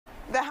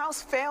The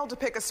House failed to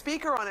pick a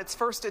speaker on its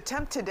first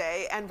attempt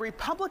today, and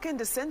Republican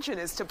dissension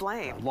is to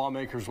blame.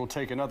 Lawmakers will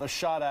take another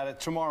shot at it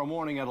tomorrow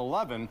morning at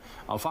 11.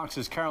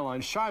 Fox's Caroline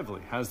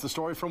Shively has the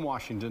story from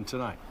Washington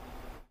tonight.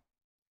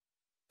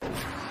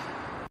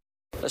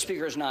 The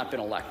speaker has not been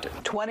elected.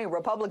 20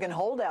 Republican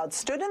holdouts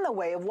stood in the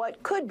way of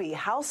what could be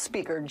House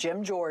Speaker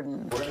Jim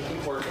Jordan. We're going to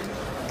keep working,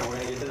 and we're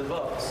going to get to the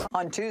votes.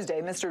 On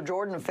Tuesday, Mr.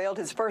 Jordan failed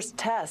his first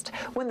test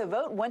when the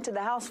vote went to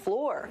the House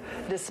floor,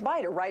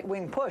 despite a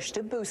right-wing push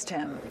to boost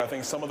him. I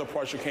think some of the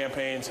pressure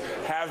campaigns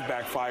have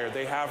backfired.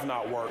 They have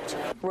not worked.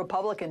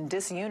 Republican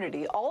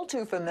disunity all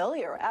too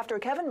familiar after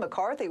Kevin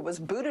McCarthy was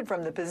booted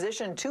from the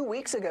position 2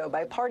 weeks ago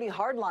by party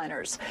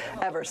hardliners.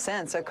 Ever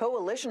since, a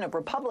coalition of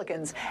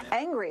Republicans,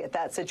 angry at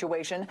that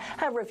situation,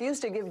 have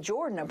refused to give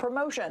Jordan a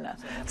promotion.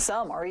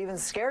 Some are even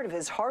scared of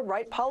his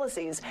hard-right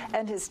policies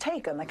and his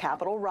take on the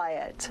Capitol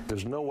riot.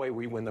 There's no way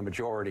we win the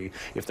majority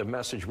if the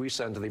message we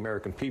send to the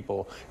American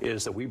people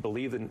is that we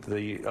believe that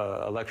the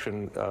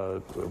election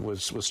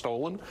was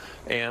stolen,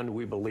 and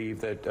we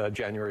believe that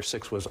January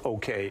 6th was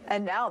okay.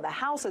 And now the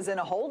House is in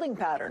a holding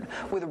pattern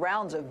with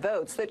rounds of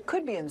votes that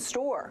could be in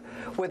store.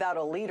 Without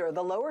a leader,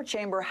 the lower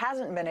chamber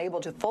hasn't been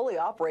able to fully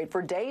operate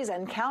for days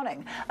and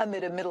counting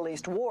amid a Middle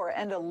East war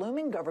and a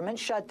looming government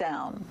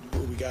shutdown.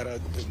 We got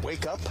to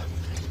wake up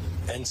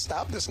and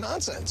stop this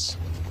nonsense.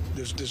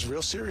 There's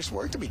real serious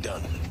work to be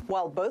done.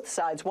 While both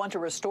sides want to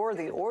restore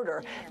the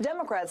order,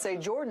 Democrats say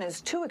Jordan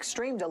is too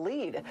extreme to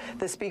lead.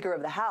 The Speaker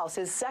of the House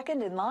is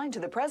second in line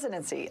to the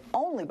presidency,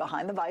 only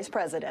behind the Vice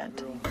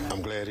President.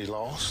 I'm glad he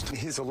lost.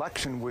 His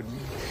election would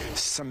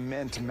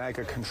cement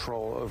mega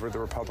control over the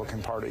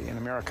Republican Party in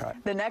America.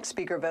 The next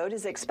Speaker vote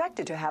is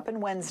expected to happen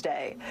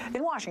Wednesday.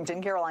 In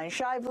Washington, Caroline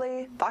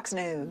Shively, Fox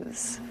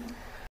News.